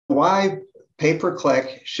why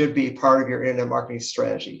pay-per-click should be part of your internet marketing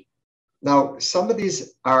strategy. Now, some of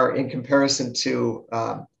these are in comparison to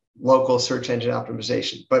local search engine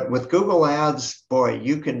optimization, but with Google Ads, boy,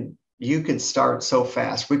 you can start so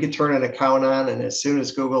fast. We could turn an account on, and as soon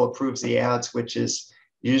as Google approves the ads, which is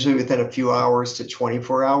usually within a few hours to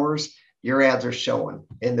 24 hours, your ads are showing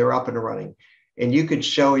and they're up and running. And you could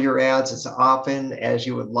show your ads as often as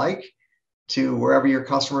you would like to wherever your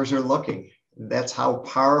customers are looking. That's how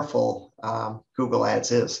powerful Google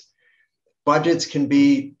Ads is. Budgets can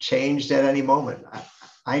be changed at any moment.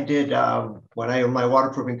 I did, when I owned my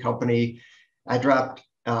waterproofing company, I dropped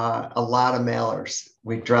a lot of mailers.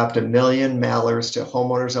 We dropped 1 million mailers to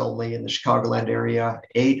homeowners only in the Chicagoland area,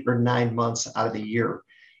 8 or 9 months out of the year.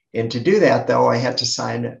 And to do that, though, I had to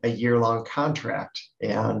sign a year-long contract.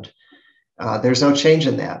 And there's no change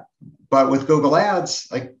in that. But with Google Ads,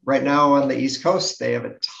 like right now on the East Coast, they have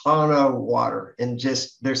a ton of water and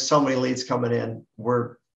just there's so many leads coming in.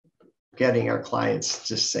 We're getting our clients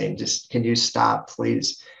just saying, just can you stop,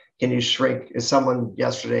 please? Can you shrink? As someone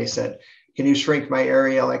yesterday said, can you shrink my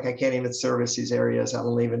area? Like I can't even service these areas. I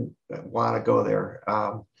don't even want to go there.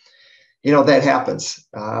 That happens.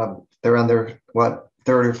 They're on their,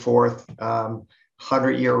 third or fourth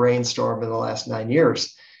 100-year rainstorm in the last 9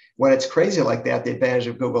 years. When it's crazy like that, the advantage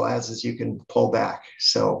of Google Ads is you can pull back.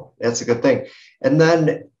 So that's a good thing. And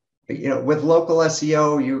then, with local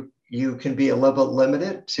SEO, you can be a little bit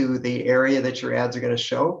limited to the area that your ads are going to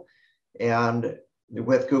show. And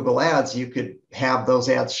with Google Ads, you could have those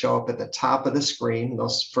ads show up at the top of the screen.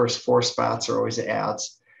 Those first 4 spots are always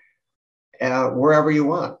ads, wherever you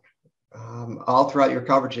want, all throughout your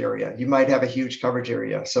coverage area. You might have a huge coverage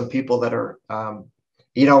area. Some people that are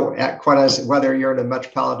quite honestly, whether you're in a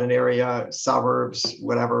metropolitan area, suburbs,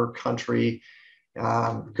 whatever country,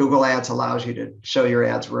 Google Ads allows you to show your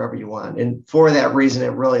ads wherever you want. And for that reason,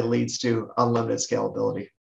 it really leads to unlimited scalability.